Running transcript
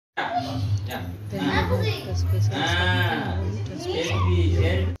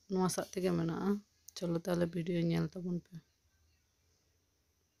ᱱᱚᱣᱟ ᱥᱟᱜ ᱛᱮᱜᱮ ᱢᱮᱱᱟᱜᱼᱟ ᱪᱚᱞᱚ ᱛᱟᱦᱞᱮ ᱵᱷᱤᱰᱤᱭᱳ ᱧᱮᱞ ᱛᱟᱵᱚᱱ ᱯᱮ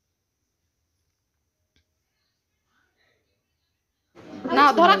না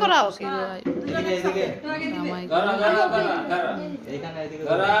ধরা করাও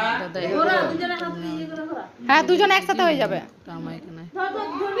হ্যাঁ দুজনে একসাথে হয়ে যাবে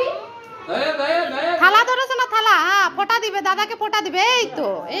থালা ধরেছো না থালা হ্যাঁ ফোঁটা দিবে দাদাকে ফোঁটা দিবে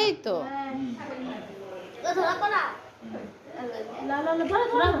এই তো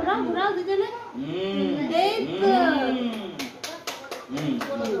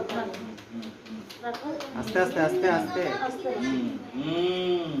আস্তে আস্তে আস্তে আস্তে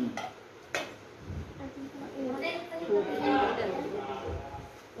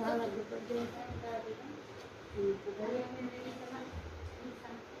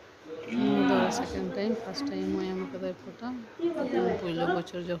সেকেন্ড টাইম ফার্স্ট টাইম মই আমাকে দেয় ফোটা পয়লা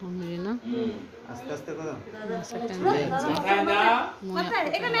বছর যখন হই না আস্তে আস্তে করো সেকেন্ড টাইম মাথায়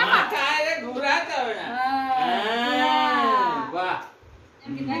এখানে মাথায় ঘোরাতে হবে না বাহ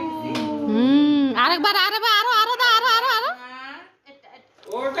আরেকবার আরো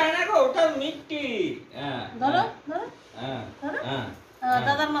ওটা না গো ওটা মিষ্টি ধরো হ্যাঁ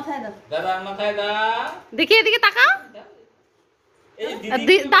দাদার মাথায় দাও দেখি এদিকে তাকাও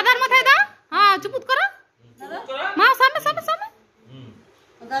দাদার মাথায় দাও হ্যাঁ চুপ করো মা সামনে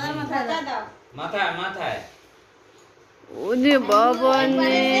দাদার মাথায় দাও মাথায় ওরে বাবা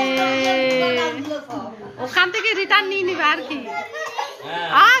নে ওখান থেকে রিটার্ন নিয়ে নিবে আর কি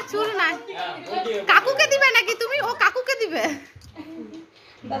চুল নাই কাকুকে দিবে নাকি তুমি ও কাকুকে দিবে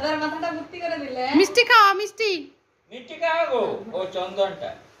দাদার মাথাটা ভর্তি করে দিলে মিষ্টি খাও মিষ্টি খাও গো ও চন্দনটা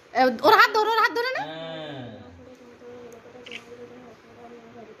ওর হাত ধরে না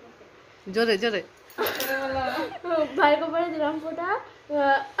জোরে ভাই কপালে দিলাম ফোঁটা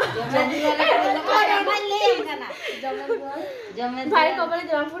ভাই কপালে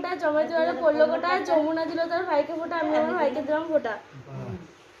দিলাম ফোঁটা জমা জোয়ারে পড়লো কোটা যমুনা দিল তার ভাইকে ফোঁটা আমি আমার ভাইকে দিলাম ফোঁটা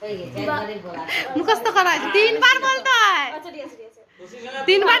মুখস্থ করা আছে তিনবার বলতে হয় আচ্ছা ঠিক আছে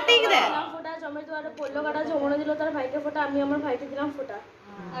তিনবার ঠিক রে ফোঁটা জমা জোয়ারে পড়লো কোটা যমুনা দিল তার ভাইকে ফোঁটা আমি আমার ভাইকে দিলাম ফোঁটা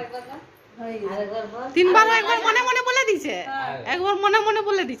তিনবার একবার মনে বলে দিছে একবার মনে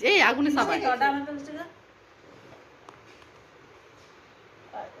বলে দিছে এই আগুনে সবাই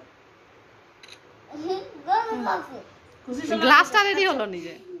গ্লাসটা রেডি হলো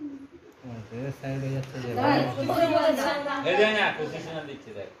নিজে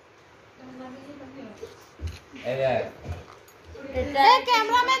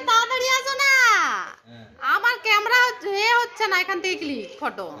ক্যামেরাম্যান তাড়াতাড়ি আসো না আমার ক্যামেরা হচ্ছে না এখান থেকে ক্লিক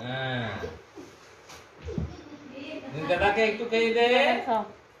ফটো দাদাকে একটু খেয়ে দে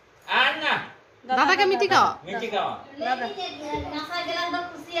আর না দাদাকে মিষ্টি খাও দাদা নাসা গেলাম তো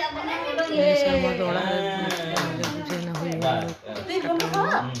খুশি আপনি শর্মা দৌড়া বুঝে না হই তুই বন্ধ কর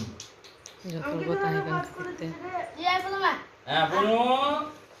যত কথা এখান করতে হ্যাঁ বলো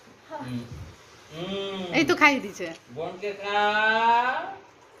এই তো খাই দিছে বোনকে খা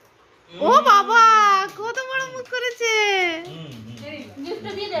ও বাবা কত বড় মুখ করেছে গিফট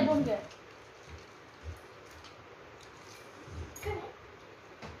দিয়ে দে বোনকে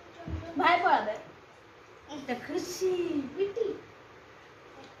ভাই পড়া দে এটা খুশি বিটি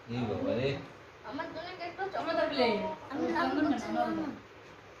এই বাবা রে আমার জন্য একটা চমৎকার প্লে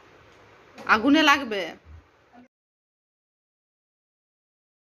আগুনে লাগবে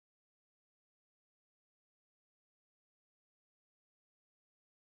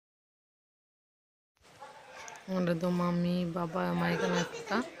ওটা তো মামি বাবা মা এখানে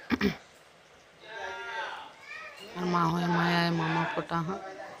একটা আর মা হয় মায়ায় মামা ফোটা হ্যাঁ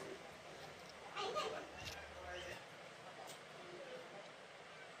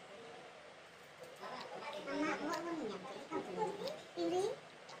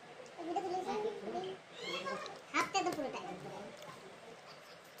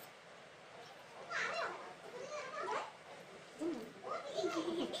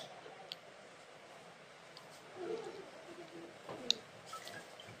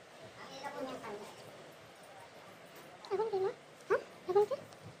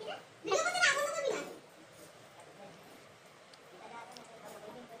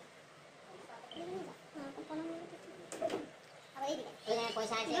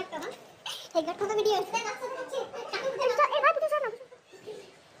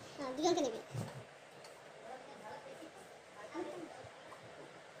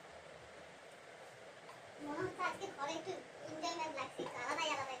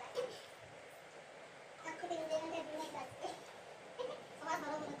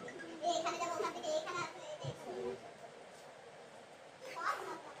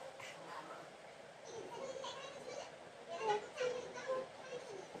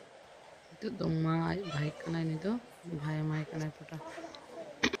तो मा भाई कनाई नहीं तो भाई माई कनाई फोटा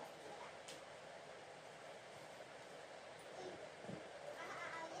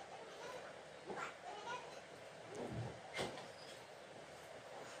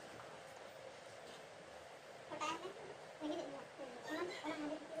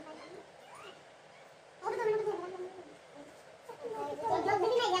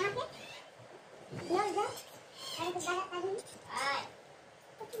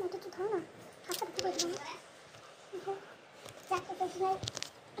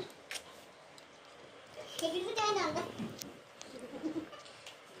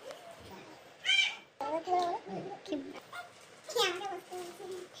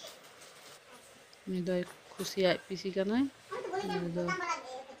ini do खुशी आई पीसी kana ini do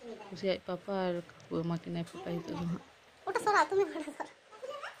खुशी आई पापा और काकू माकी नहीं फोटा ही तो ওটা সরা তুমি ঘরে সরা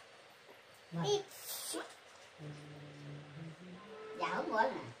যাও বল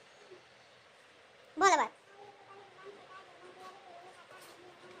না বল আবার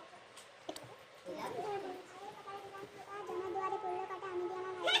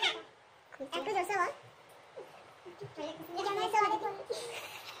একটু জোরসে বল এই জামাই সবাই বল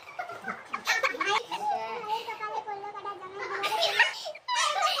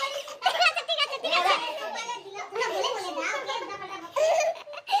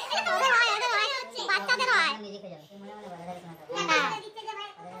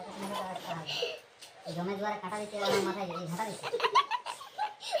জমে জোয়ারে কাটা দিতে আমার মাথায় এই ঝাঁটা দিতে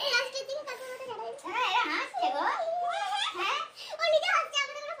প্লাস্টিক দিয়ে কাটা মতো ঝাড়াই হ্যাঁ এরা হাসছে গো হ্যাঁ ও নিজে হাসছে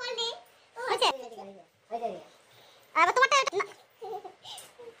আমাদের কোনো ফল নেই আচ্ছা আবার তোমারটা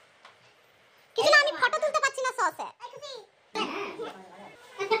কিছু না আমি ফটো তুলতে পারছি না সসে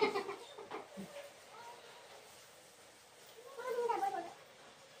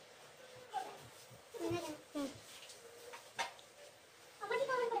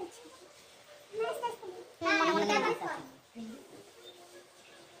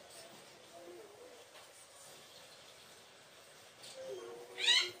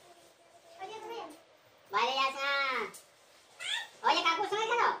বাইরে আসা ওই যে কাকুর সঙ্গে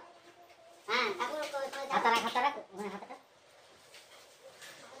খেলো হ্যাঁ কাকুর হাতটা রাখ ওখানে হাতটা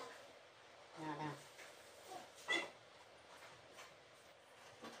না না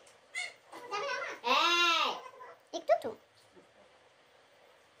এই একটু তো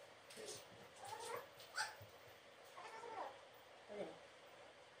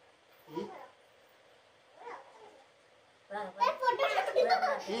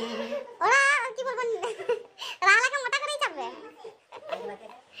ওরা কি বলবো রালাকে মোটা করেই চাপবে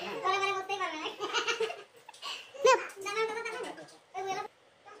করে করে করতেই পারবে না জানা কথা জানা এই বলে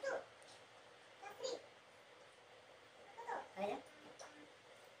আরে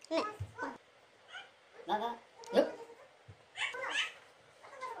বাবা লুক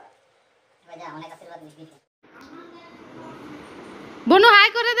বাজা অনেক আশীর্বাদ দিবি বনু হাই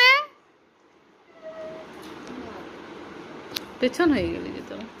করে দে পেছন হয়ে গেলি যে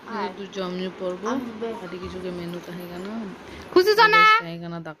তোরা দু জমনি পড়বো আদি কিছুকে মেনু তাহেগা না খুশি তো না তাহেগা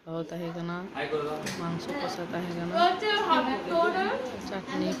না দাকাও তাহেগা না মাংস কষা তাহেগা না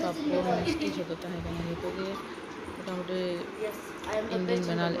চাটনি পাপড় মিষ্টি ছোট তাহেগা না ये तो के মোটামুটি ইন্ডিয়ান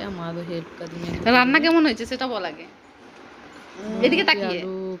बना लिया মা তো হেল্প कर दी রান্না কেমন হয়েছে সেটা বল আগে এদিকে তাকিয়ে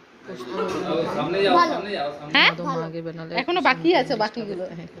আলু সামনে যাও হ্যাঁ তো মা আগে बना ले এখনো বাকি আছে বাকিগুলো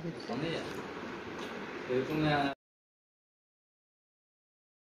সামনে যা এরকম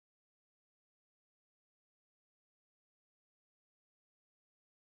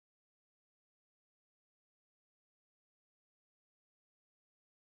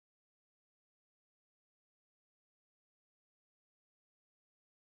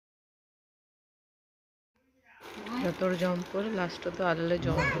তোর জম করে লাস্ট তো আললে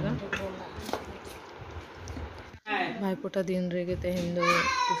জম করা ভাইপোটা দিন রেগে তেহেন দো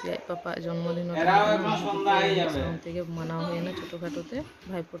খুশি পাপা জন্মদিন থেকে মানা হয় না ছোটখাটোতে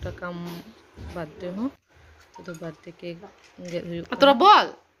ভাইপোটা কাম বার্থডে হো তো বার্থডে কেক তোরা বল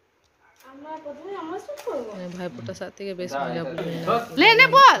আমরা প্রথমে আমরা শুট করব ভাইপোটা সাথে থেকে বেশ মজা বুঝলি না লে নে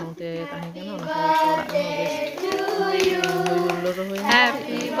বল ওতে কানে কেন না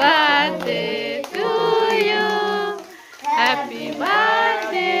happy birthday to you happy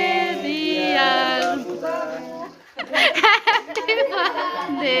birthday dear happy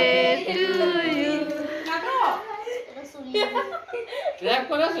birthday to you clap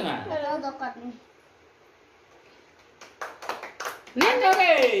করছ না দরকার নেই নে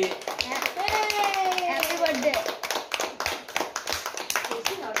রে হ্যাপি বার্থডে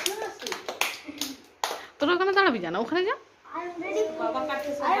তোরা ওখানে দাঁড়াবি জানা ওখানে যা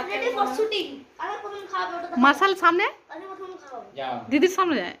মাসাল সামনে দিদির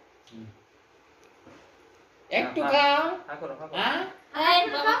সামনে যায় একটু খাও হ্যাঁ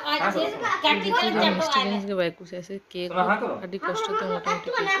জিনিসকে বাইক কুছে আছে কেক আদি কষ্টতে মোটামুটি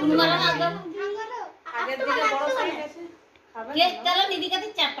আগের দিকে বড় সাইজ আছে কেক তারা দিদি কাছে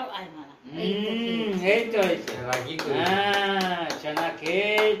চাটো আয় মারা এই তো হ্যাঁ ছানা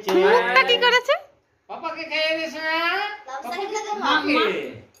খেয়েছে মুখটা কি করেছে পাপাকে খাইয়ে দিস না মাকে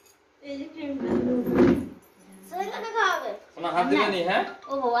এই যে ক্রিমটা সইলা না খাবে সোনা হাত দিবে নি হ্যাঁ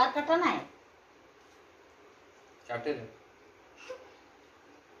ও বাবা কাটা নাই কাটে দে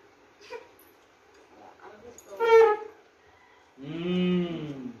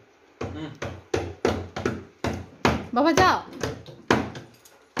বাবা যাও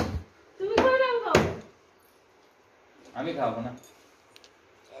তুমি খাও না খাও আমি খাবো না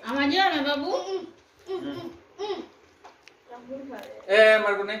আমার যাও না বাবু ए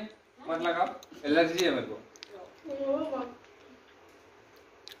मेरे को नहीं मत लगाओ एलर्जी है मेरे को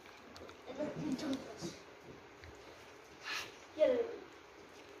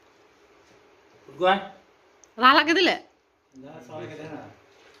गुड রা লাগে দিলে ना सवाल के देना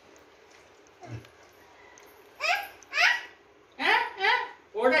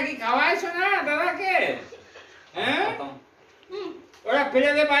ওটা কি খাওয়াইছো না দাদাকে হ্যাঁ ওটা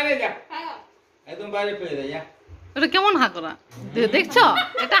ফেলে দে বাইরে যা একদম বাইরে ফেলে দে যা এটা কেমন হা করা দেখছো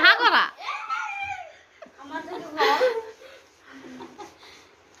এটা হা করা আমার তো খাও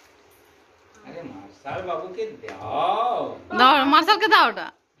আরে মার্শাল বাবুকে দাও দাও মার্শালকে দাও ওটা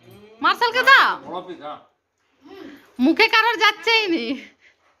মার্শালকে দাও बड़ा पिका মুখে কারোর যাচ্ছেই নি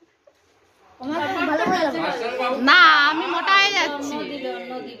আমার তো ভালো হয়ে যাবে মার্শাল বাবু না আমি মোটা হয়ে যাচ্ছি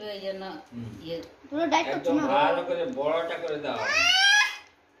অন্য দিবে এই জন্য পুরো ডাইট করছো একদম না ভালো করে বড়টা করে দাও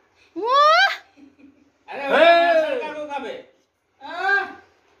উহ, আরে মার্শাল কাকু খাবে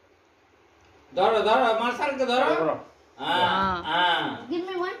ধরো ধরো মার্শালকে ধরো হ্যাঁ হ্যাঁ give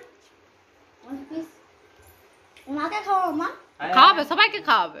me one piece মাকে খাও মা খাওয়াবে সবাইকে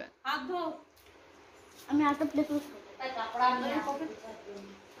খাওয়াবে হাত ধো আমি আরেকটা প্লেট কাপড় আনলে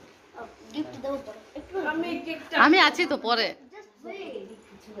গিফট দাও তো একটু আমি কেকটা আমি আছি তো পরে জাস্ট ওয়েট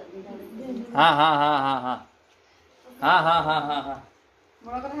हाँ हाँ हाँ हाँ हाँ हाँ हाँ हाँ हाँ हाँ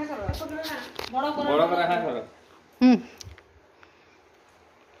বড় করে হ্যাঁ করো বড় করে बड़ा बड़ा हाँ करो হুম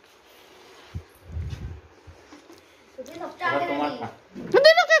তুমি সবটা और আগে टमाटर खा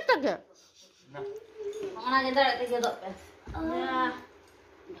দিলো কেকটাকে আমার আগে দাঁড়াতে গিয়ে দাও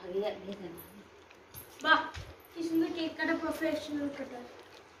ভাগিয়ে দিয়ে দেন বাহ কি সুন্দর কেক কাটা প্রফেশনাল কাটার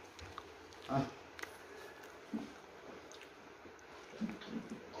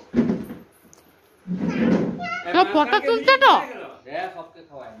কেউ ফটো তুলছে তো दे सबके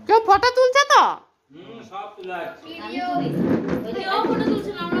खवाए কেউ ফটো তুলছে তো সব তুলে আছে ভিডিও ফটো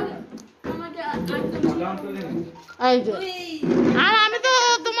তুলছেন আমরা আমাকে এই যে আর আমি তো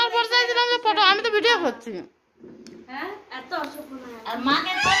তোমার পর্যায়ে ছিলাম যে ফটো আমি তো ভিডিও করছি হ্যাঁ এত অসভ্য না আর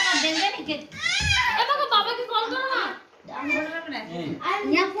মাকে কল না দেবে নি কেক এবারে বাবাকে কল করো না আমি বলে রাখব না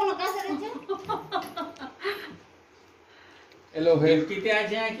ইয়া ফোন কাছে রয়েছে हेलो हे কিতে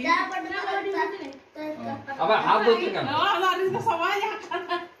আছে নাকি যা পড়বে अब हाथ धोते क्या সবাই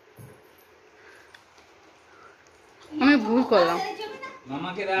আমি ভুল করলাম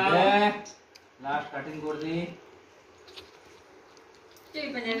মামাকে দাও लास्ट कटिंग कर दी চেই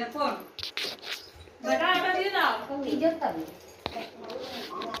পেনে ফোন বেটা এটা দিয়ে দাও ইজ্জত পাবে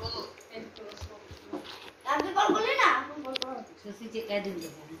আপনি কল করলে না কল করো সুসি যে কে দিন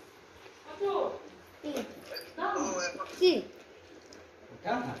দেবে কি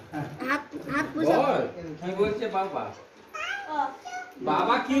হাত হাত পুষো বল কি বলছে বাবা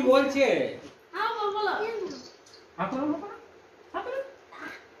বাবা কি বলছে হ্যাঁ বলো हाथ करो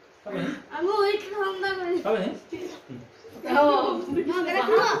আমি ওইট ঠান্ডা করি अब नहीं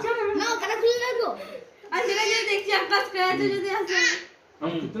না কাটা খুলে রাখো আর সেটা যদি দেখছি একটা স্ক্র্যাচ যদি আছে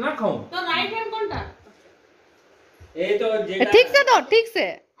हम कितना खाऊं তো রাইট হ্যান্ড কোনটা এই তো যেটা ঠিক সে তো ঠিক সে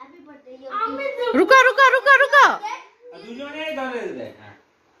হ্যাপি বার্থডে আমি তো রুকো রুকো রুকো রুকো দুজনেই ধরে দে হ্যাঁ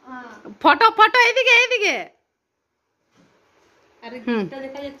ফটো ফটো এইদিকে এইদিকে আরে হুম। এটা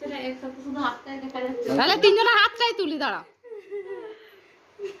দেখা যাচ্ছে না একসাথে শুধু হাতটাই দেখা যাচ্ছে তাহলে তিনজনের হাতটাই তুলি দাঁড়া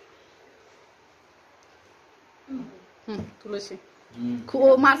হুম তুলেছি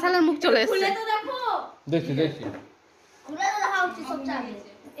মার্শালের মুখ চলে খুলে এসছে তো দেখো देखिए देखिए খুলে দেখা উচিত সবটা আগে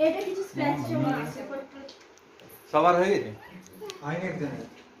এটা কিছু স্ক্র্যাচ জমা আছে सवार हो गए आएंगे एक दिन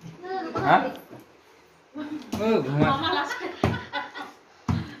हाँ ओ घुमा মামা লাস্টে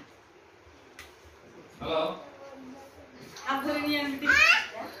हेलो হাত ধরে নিয়ে আমি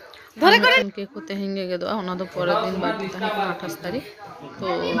ধরে করে কেক হতে হেঙ্গে গেল ওনা তো পরের দিন বাড়ি তাহলে 28 তারিখ তো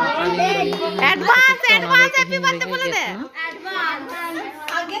অ্যাডভান্স হ্যাপি বার্থডে বলে দে অ্যাডভান্স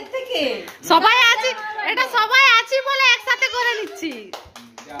আগের থেকে সবাই আছি, এটা সবাই আছি বলে একসাথে করে নিচ্ছি।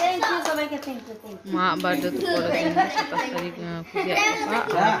 থ্যাংক ইউ সবাইকে, থ্যাংক ইউ। মা বার্থডে তো পরের দিন 27 তারিখ খুশি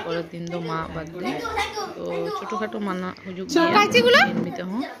আপা, আর পরের দিন তো মা বার্থডে, তো ছোটোখাটো মানা হুজুগ নির্মিত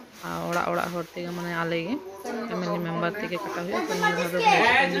হন ওড়া ওড়া হর থেকে মানে আলেগে ফ্যামিলি মেম্বার থেকে কাটা হয়ে তো নিয়েভাবে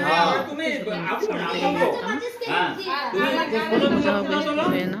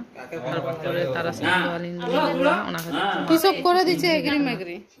হয়ে না। তারপরে তারা সিন্ধু আলিন কি সব করে দিচ্ছে এগ্রি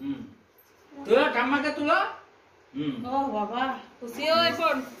মেগ্রি। ও বাবা খুশি হয়ে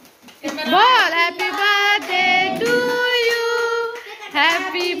পড়। বল happy birthday to you,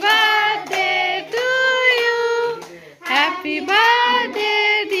 happy birthday to you, happy birthday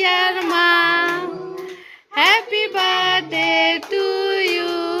dear মা, happy birthday to you.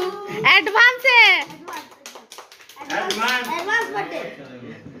 অ্যাডভান্সে advance birthday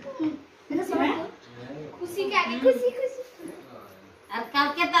খুশি কে আগে খুশি খুশি। আর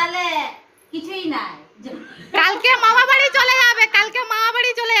কালকে তাহলে কিছুই নাই, কালকে মামা বাড়ি চলে যাবে, কালকে মামা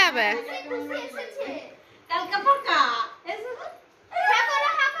বাড়ি চলে যাবে। খুশি এসেছে কালকে ফাঁকা। হ্যাঁ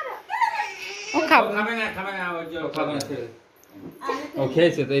করো ও খাবো খাবে না খাবে না ও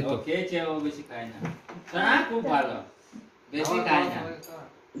খেয়েছে তো, এই তো খেয়েছে, ও বেশি খায় না। না খুব ভালো, বেশি খায় না।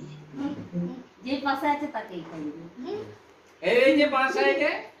 যে পাশে আছে তাকেই খাইবে। এই যে পাশে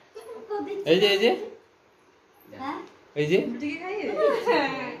এই যে হ্যাঁ এই যে ঠিক খাইবে।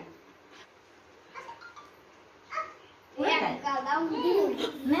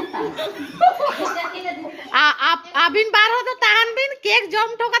 আবিন বার হতো তাহানবিন কেক জম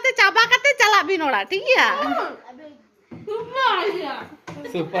ঠোকাতে চাবাকাতে চালাবিন ওরা, ঠিক আছে?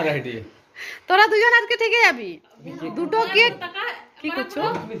 Super idea. তোরা দুজন আজকে থেকে যাবি, দুটো কেক। কি করছো?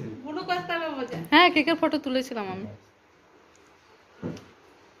 হ্যাঁ কেকের ফটো তুলেছিলাম আমি।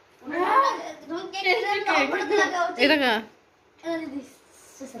 এটা কা?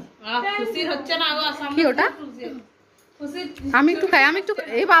 খুশি হচ্ছে না গো আসাম। কি ওটা? আমি একটু খাই, আমি একটু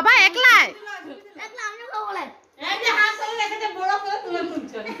এই বাবা একলাই আমি খাবো বলে এই যে হাত করে রেখেছে বড় করে তুলে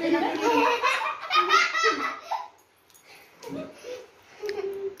তুলছো।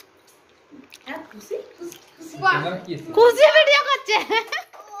 খুশি খুশি খুশি তোমার কি খুশি ভিডিও করছে।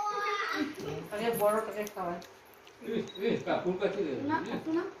 আগে বড়টাকে খাওয়াই। কাকুর কাছে না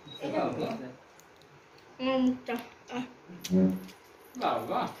না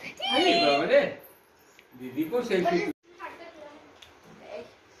বাবা এই বাবা রে दीदी को selfie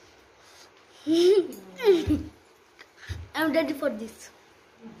I'm ready for this.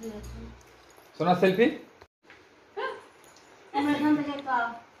 सोना सेल्फी আমরা এখান থেকে খাও।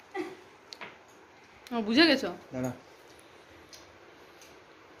 বুঝে গেছো? দাঁড়া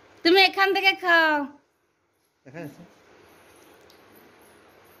তুমি এখান থেকে খাও। দেখা যাচ্ছে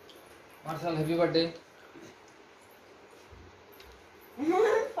মার্শাল হ্যাপি বার্থডে।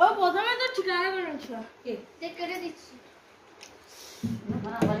 ও প্রথমে তো ঠিকানা করেছো কে চেক করে দিচ্ছি।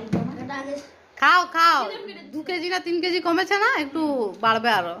 এটা আগে খাও খাও, 2 কেজি না 3 কেজি কমেছে না, একটু বাড়বে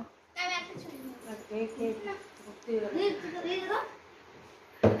আরো। আমি একটা ছবি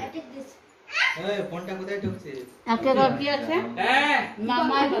এই ফোনটা কোথায় ঢুকছে? আজকে বাকি আছে হ্যাঁ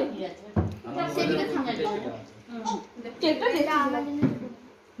মামার বাকি আছে। সেদিকে থামে কেকটা এটা আমার জন্য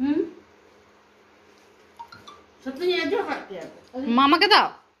সত্যি নিয়ে যাও খাতে আছে। মামাকে দাও।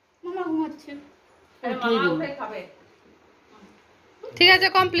 মামা ঘুমাচ্ছে। আরে মামা উঠে খাবে। ঠিক আছে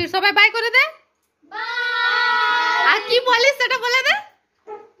কমপ্লিট, সবাই বাই করে দে। আর কি বলিস সেটা বলে দে।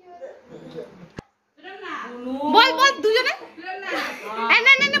 বল বল দুজনে। এই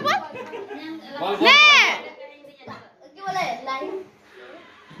নে নে নে বল। নে কি বলে লাইক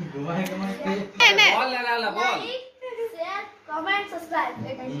ঘুমায় ঘুমায় নে নে। বল লা বল শেয়ার কমেন্ট সাবস্ক্রাইব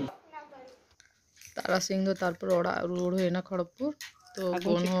তারা সিংহ তারপর ওরা রোড হয়ে না খড়গপুর, তো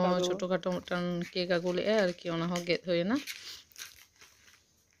কোনো ছোটখাটো মটন কেক আগুলে আর কি ওনা হোক গেত হয়ে না।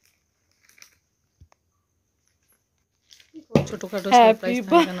 ছোটখাটো সারপ্রাইজ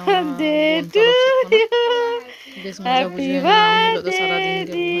থাকে না বেশ মজা বুঝে না তো সারা দিন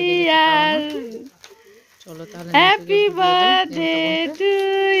কে ভাগে চলো তাহলে happy birthday to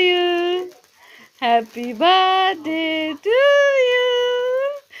you, happy birthday to you,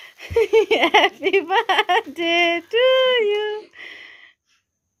 happy birthday to you.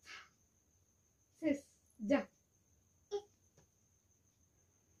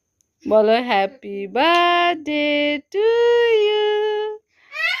 বলো হ্যাপি বার্থডে টু ইউ।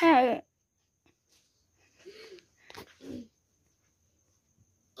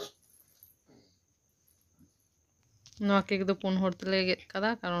 ᱱᱚᱣᱟ ᱠᱮᱠ ᱫᱚ 4 ᱦᱚᱲ ᱛᱮᱞᱮ ᱜᱮᱫ ᱠᱟᱫᱟ,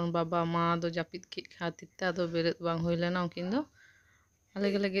 ᱠᱟᱨᱚᱱ ᱵᱟᱵᱟ ᱢᱟ ᱫᱚ ᱡᱟᱹᱯᱤᱫ ᱠᱮᱫ ᱠᱷᱟᱹᱛᱤᱨ ᱛᱮ ᱟᱫᱚ ᱵᱮᱨᱮᱫ ᱵᱟᱝ ᱦᱩᱭ ᱞᱮᱱᱟ, ᱩᱱᱠᱤᱱ ᱫᱚ ᱟᱞᱮ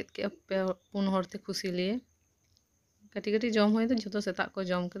ᱜᱮᱞᱮ ᱜᱮᱫ ᱠᱮᱜᱼᱟ 4 ᱦᱚᱲ ᱛᱮ ᱠᱷᱩᱥᱤ ᱞᱤᱭᱮ। कटी कटी जम हुई तो जो सेता को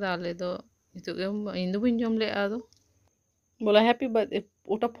जम के आले दो नितो के इन दो बइन जम ले आदो बोला हैप्पी बार्थडे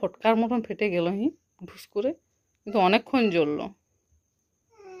ओटा फटकार मतन फेटे गेल ही ढुस करे किन्तु अनेकक्षण জ্বললো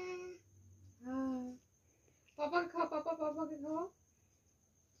पापा खाओ पापा पापा के खाओ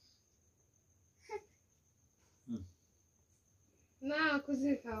ना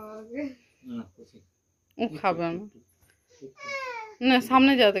खुशी खाओ आगे ना खुशी वो खाबे ना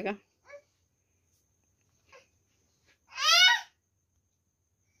सामने जा देगा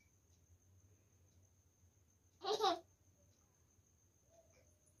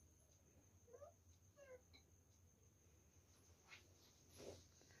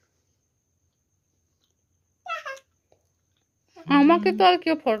আমাকে তো আর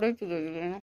কেউ ফটো তুলে দিল না